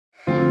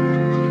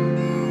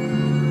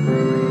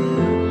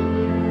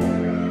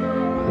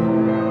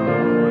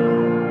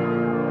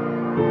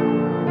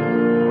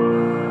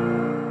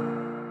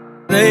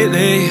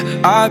Lately,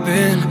 I've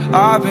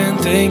been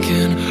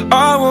thinking,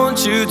 I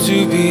want you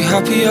to be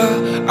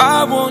happier.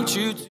 I want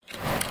you to.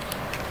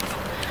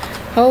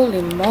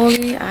 Holy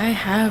moly, I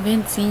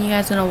haven't seen you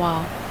guys in a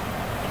while.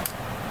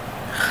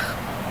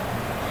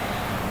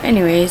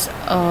 Anyways,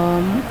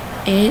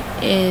 it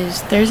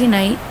is Thursday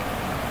night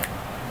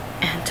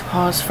and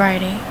tomorrow's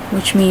Friday,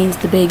 which means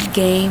the big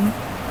game.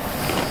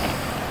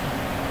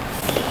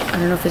 I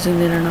don't know if it's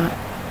zoomed in or not.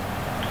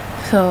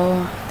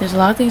 So there's a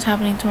lot of things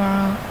happening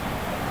tomorrow.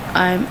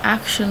 I'm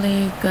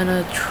actually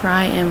gonna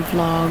try and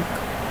vlog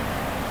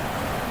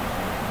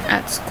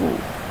at school,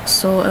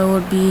 so it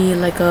would be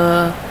like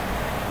a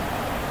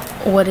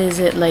what is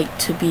it like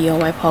to be a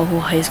Waipahu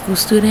high school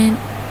student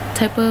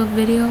type of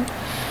video.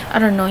 I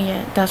don't know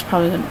yet. That's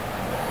probably gonna,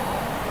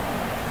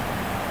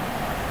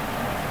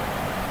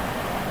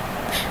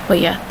 but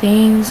yeah,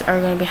 things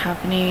are gonna be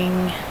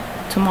happening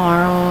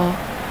tomorrow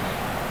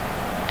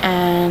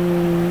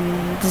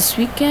and this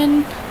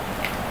weekend.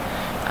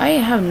 I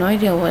have no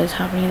idea what is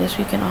happening this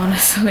weekend,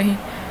 honestly.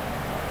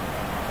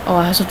 Oh,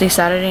 I have something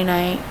Saturday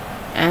night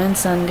and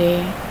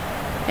Sunday,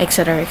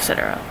 etc,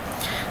 etc.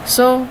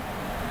 So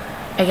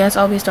I guess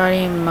I'll be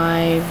starting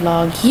my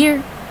vlog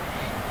here,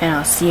 and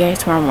I'll see you guys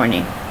tomorrow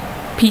morning.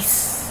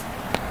 Peace.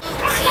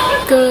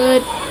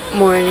 Good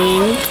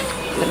morning.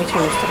 Let me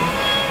turn this down.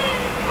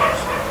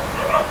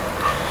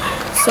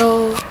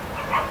 So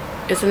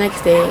it's the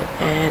next day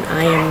and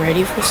I am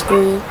ready for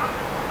school.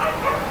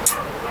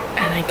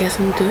 I guess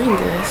I'm doing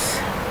this.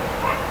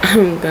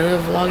 I'm gonna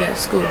vlog at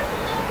school.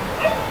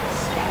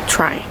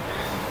 Trying.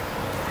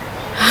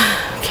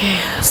 Okay,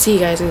 I'll see you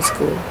guys in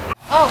school.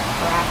 Oh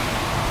crap.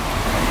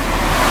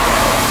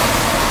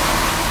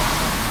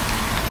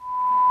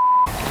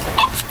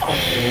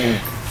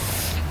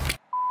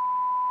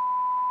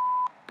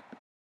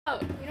 Oh,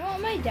 you know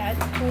what my dad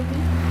told me?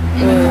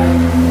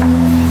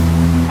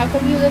 How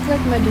come you look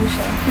like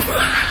Medusa?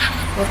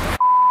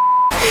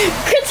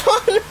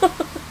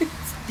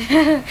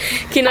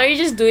 Okay, now you're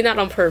just doing that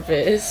on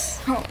purpose.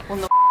 Oh, well,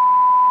 no.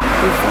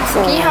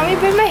 Can you help me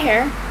braid my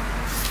hair?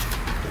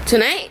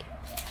 Tonight?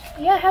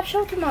 Yeah, I have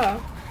show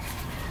tomorrow.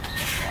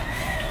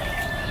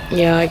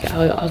 Yeah,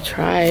 I'll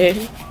try.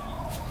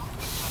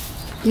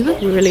 You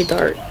look really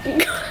dark.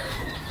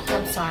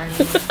 I'm sorry.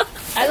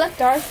 I look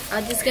dark.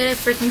 I'll just get a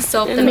freaking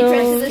soap. Let me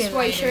dress in this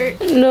white shirt.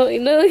 No.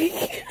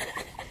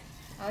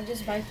 I'll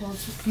just buy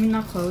clothes. I mean,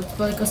 not clothes,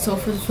 but like a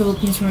soap for the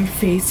Philippines for my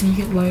face and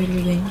get whiter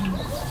than you.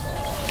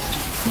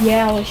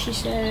 Yeah, what she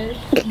said.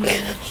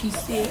 Yeah, she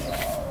said.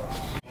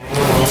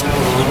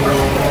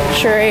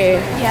 Sheree,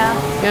 Yeah.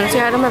 you wanna say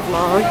hi to my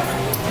vlog?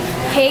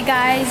 Hey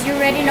guys, you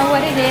already know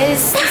what it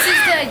is. This is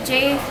the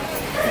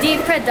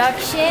JD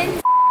production.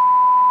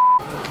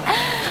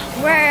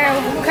 We're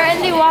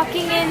currently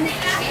walking in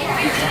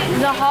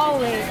the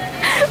hallway.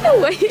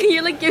 Wait,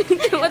 you're like giving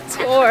them a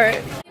tour.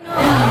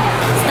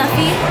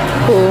 Stuffy.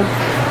 Cool.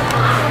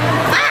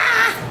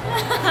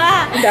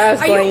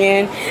 That's going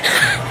in.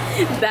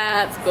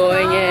 That's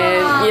going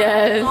in.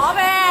 Yes.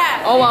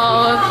 Oh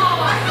wow.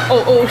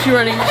 Oh, she's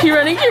running.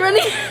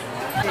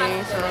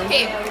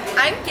 Okay,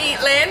 I'm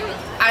Caitlin.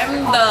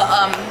 I'm the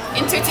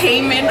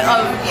entertainment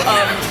of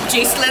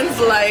Jacelyn's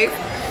life.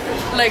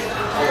 Like,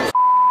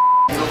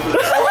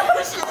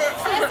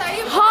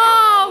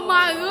 Oh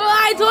my god,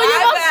 I told you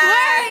about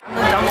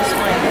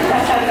swearing.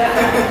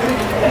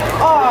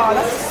 oh,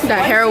 that's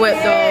That hair whip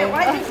though.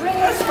 why did you bring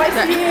us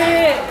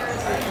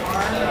spicy?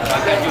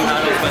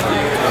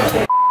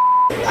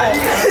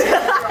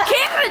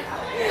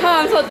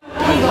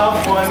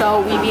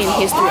 So we be in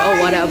history or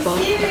whatever.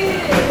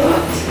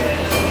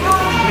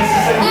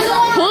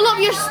 Pull up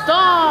your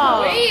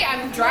stuff. Wait,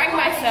 I'm drying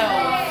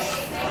myself.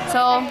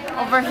 So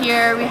over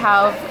here we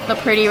have the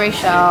pretty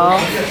Rachel.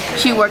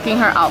 She working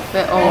her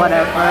outfit or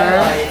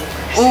whatever.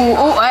 Ooh,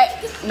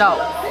 no.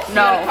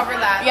 gotta cover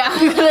that. Yeah,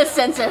 I'm gonna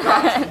censor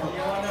that.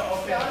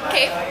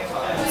 Okay,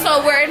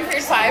 so we're in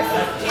period 5.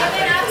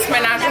 It's my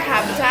natural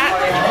habitat.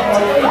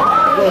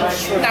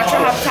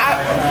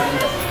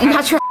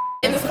 Natural.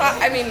 In this class,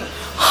 I mean, anything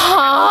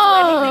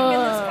in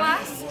this Oh.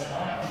 class.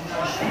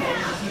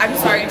 I'm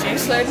sorry,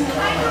 Jacelyn.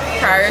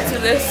 Prior to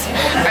this,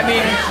 I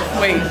mean,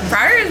 wait,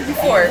 prior is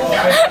before.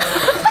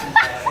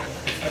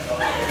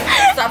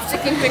 Stop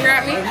sticking finger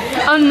at me.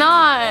 I'm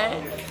not.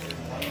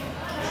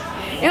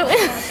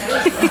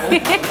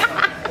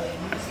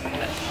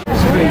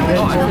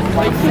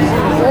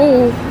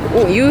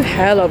 Oh, you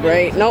hella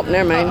bright. Nope,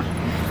 never mind.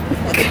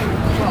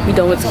 We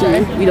done with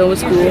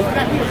school.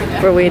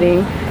 We're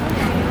waiting.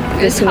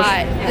 It's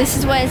hot. This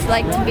is what it's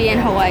like to be in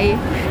Hawaii.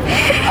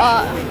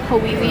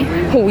 Hawaii.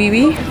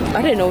 Hawaii?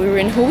 I didn't know we were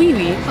in Hawaii.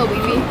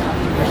 Hawaii.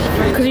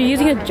 Because you're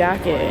using a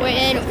jacket. We're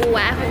in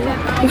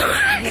Waipahu.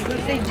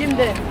 What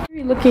are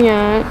you looking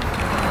at?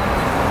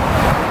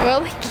 We're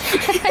looking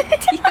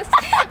at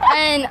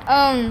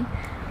and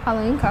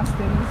Halloween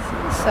costumes.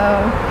 So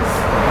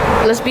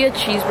Let's be a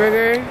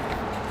cheeseburger.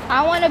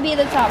 I want to be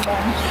the top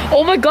one.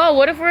 Oh my god,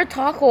 what if we're a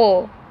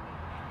taco?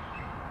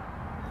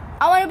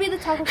 I want to be the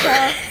taco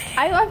shell.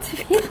 I want to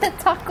be the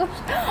taco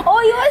shell.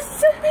 Oh, you want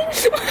something?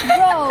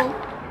 Bro,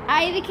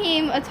 I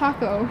became a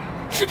taco.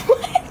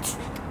 What?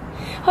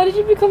 How did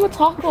you become a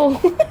taco?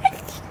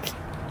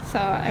 So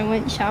I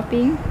went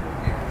shopping.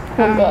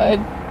 Oh god.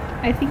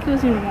 I think it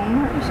was in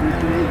Walmart or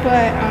something,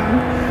 but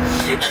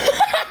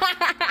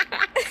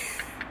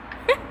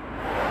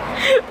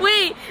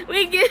wait,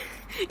 give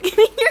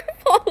me your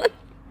phone.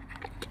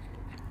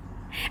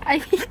 I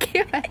think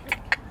it was.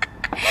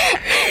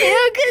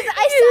 Because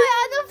I saw it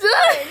on the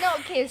floor. No,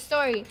 okay,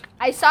 story.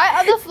 I saw it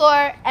on the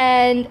floor,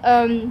 and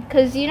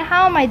because you know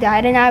how my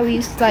dad and I, we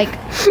used to like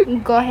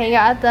go hang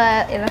out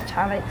at the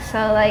electronics.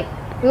 So like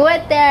we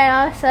went there, and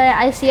all of a sudden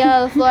I see it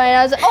on the floor, and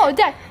I was like, oh,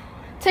 Dad,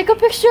 take a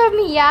picture of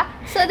me, yeah?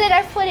 So then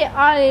I put it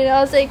on, and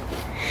I was like,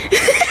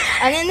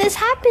 and then this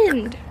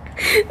happened.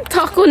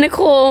 Taco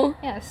Nicole.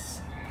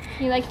 Yes.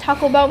 You like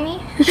talk about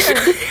me? Sure.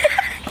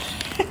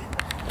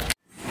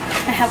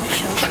 I have a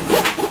show.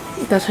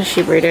 That's how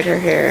she braided her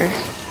hair.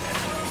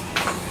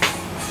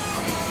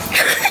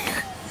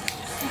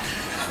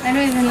 I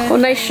don't even know. Oh,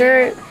 nice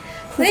shirt.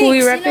 Thanks, Who we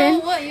you know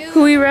reppin'? what, you-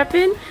 Who we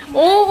reppin'?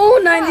 Oh,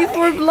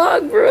 94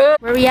 vlog, bro.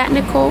 Where we at,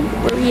 Nicole?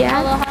 Where we at?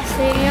 Aloha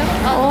Stadium.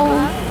 Oh.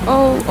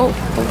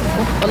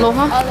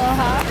 Aloha?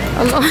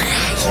 Aloha. Aloha.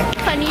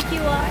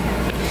 Konnichiwa.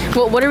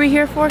 What are we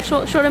here for?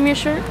 Show them your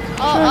shirt.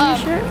 Show them your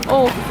shirt.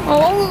 Oh.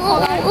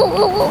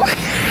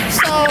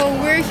 So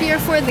we're here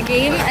for the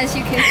game, as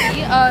you can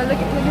see. Look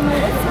at my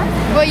website.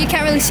 Well, you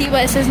can't really see,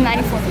 but it says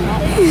 94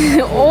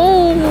 vlog.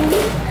 Oh.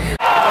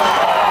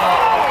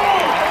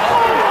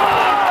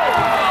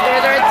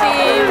 There's our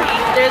team.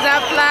 There's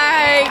our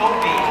flag.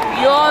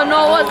 You all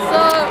know what's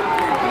up.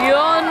 You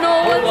all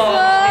know what's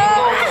up.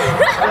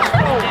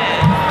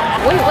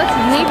 Wait, what's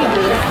navy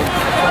blue?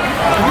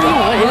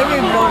 Navy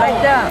blue like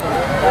that.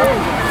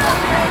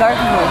 Dark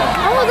blue.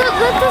 Oh, that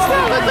does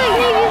not look like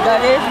navy.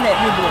 That is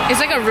navy blue. It's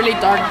like a really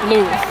dark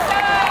blue.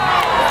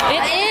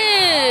 It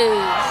is.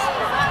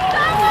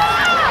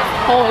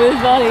 Oh, it's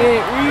about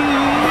it.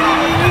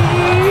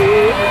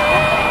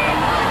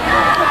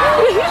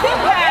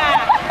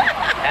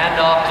 And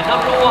off to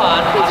number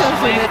 1,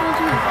 Swing.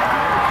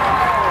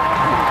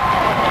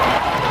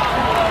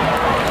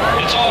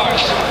 It's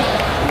ours.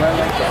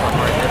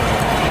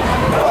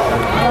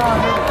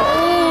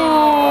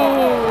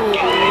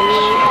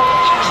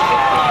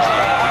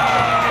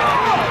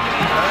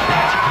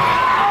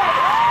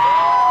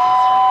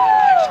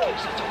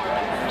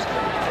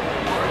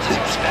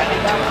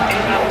 Expanded to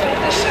Inbound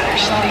Fitness Center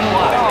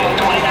statewide in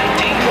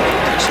 2019.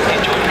 So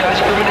enjoy you guys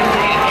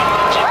permanently.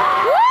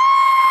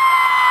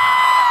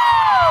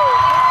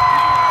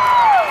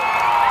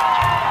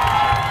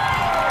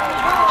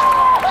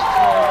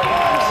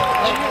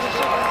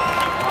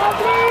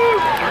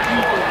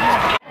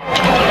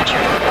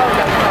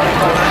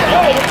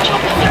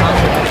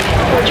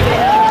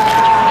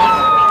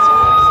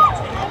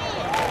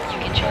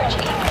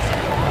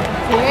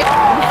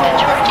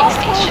 Charging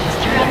stations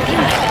throughout the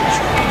islands.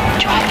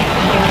 Driving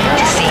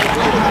to see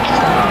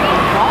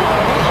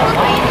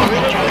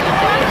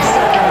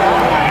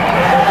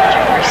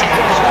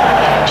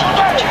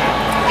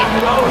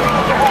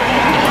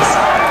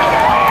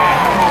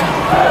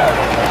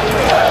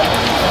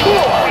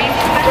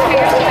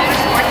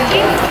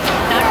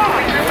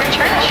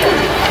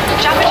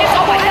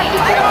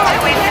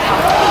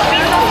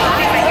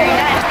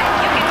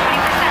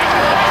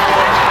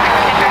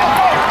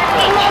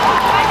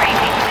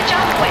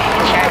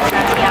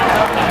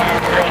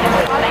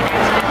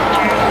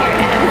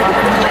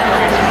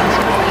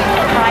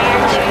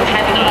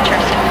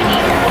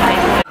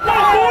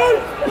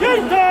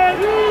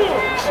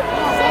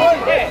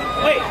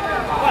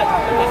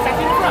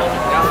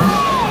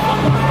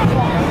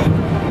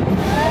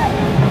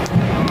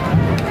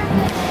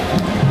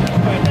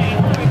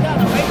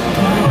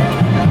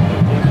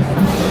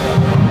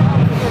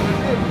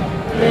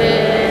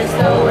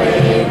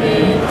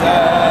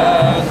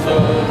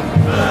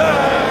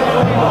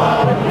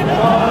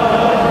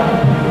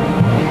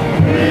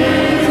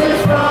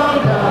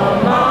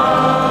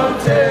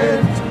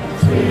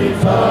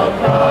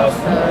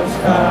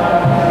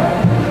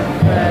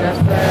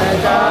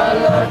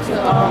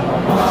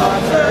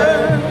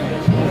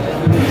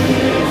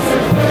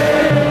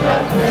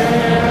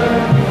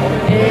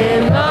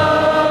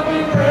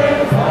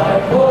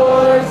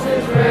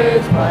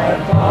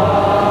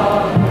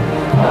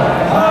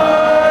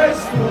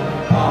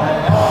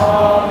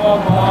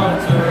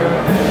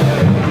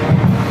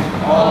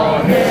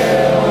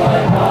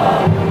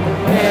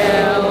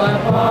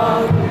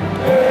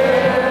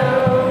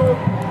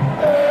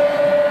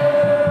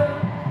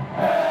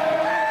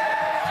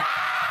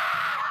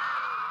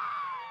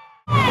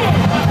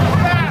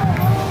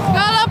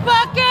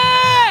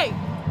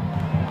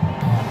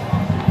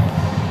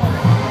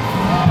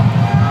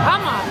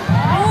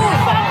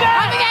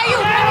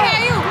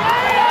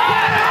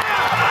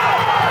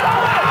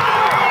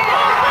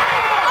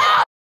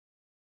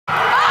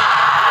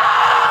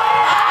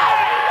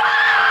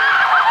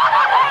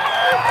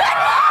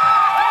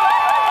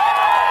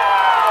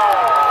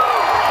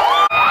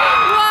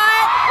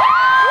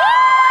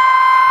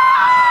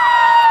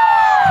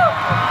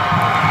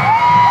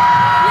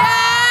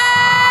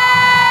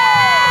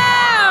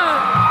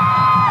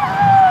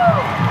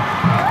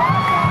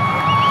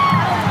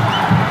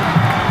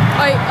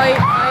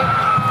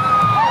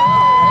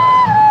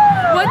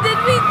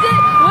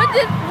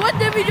What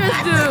did we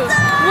just do?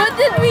 What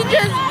did we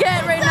just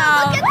get right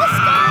now? Look at the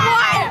score.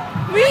 What?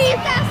 Look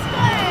at that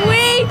score.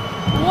 We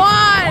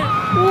won.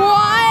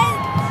 What?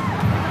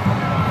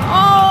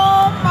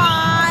 Oh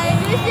my.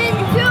 Division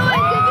 2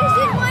 and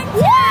Division 1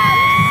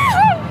 champs.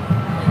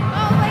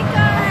 Oh my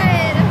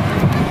god.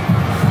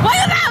 What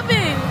is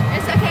happening?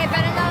 It's okay,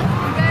 better know.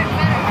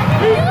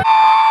 Better.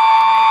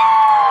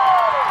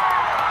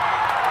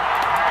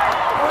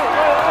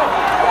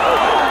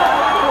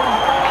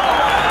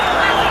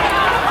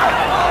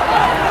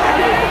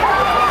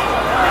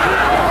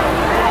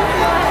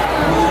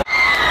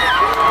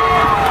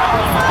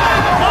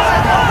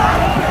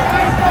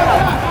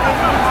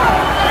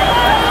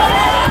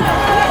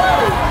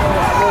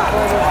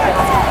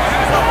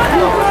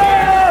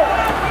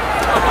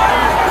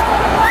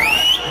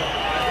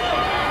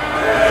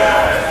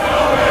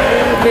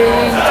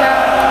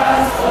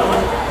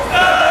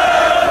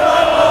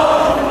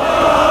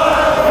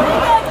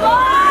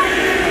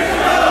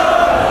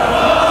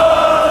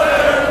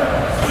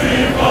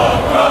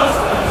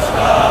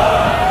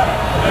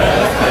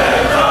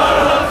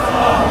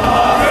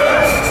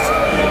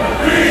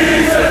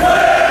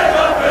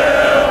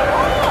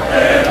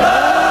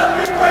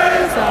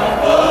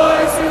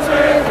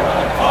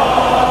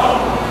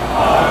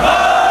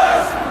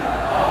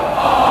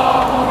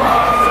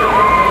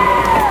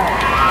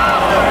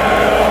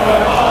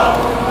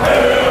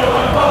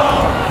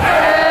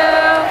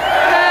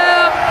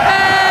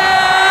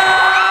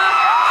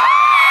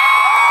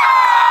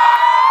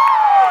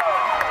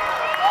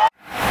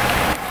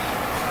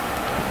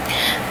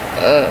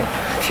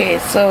 Okay,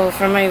 so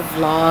for my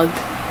vlog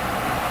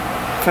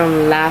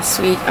from last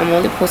week, I'm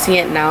only posting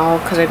it now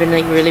because I've been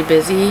like really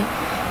busy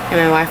and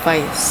my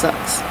Wi-Fi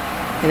sucks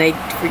and I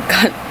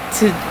forgot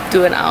to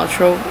do an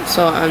outro,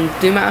 so I'm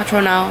doing my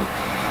outro now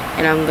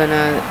and I'm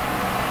gonna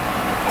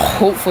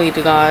hopefully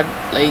to God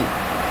like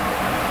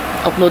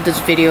upload this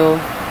video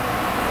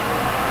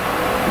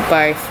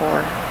by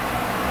 4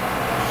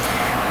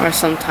 or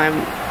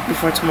sometime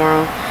before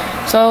tomorrow.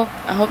 So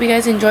I hope you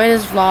guys enjoy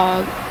this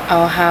vlog.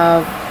 I'll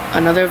have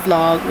another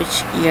vlog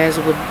which you guys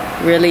would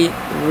really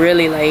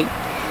like,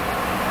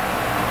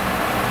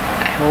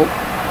 I hope.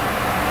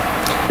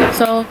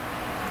 So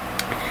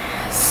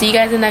see you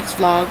guys in the next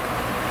vlog.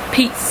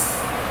 Peace.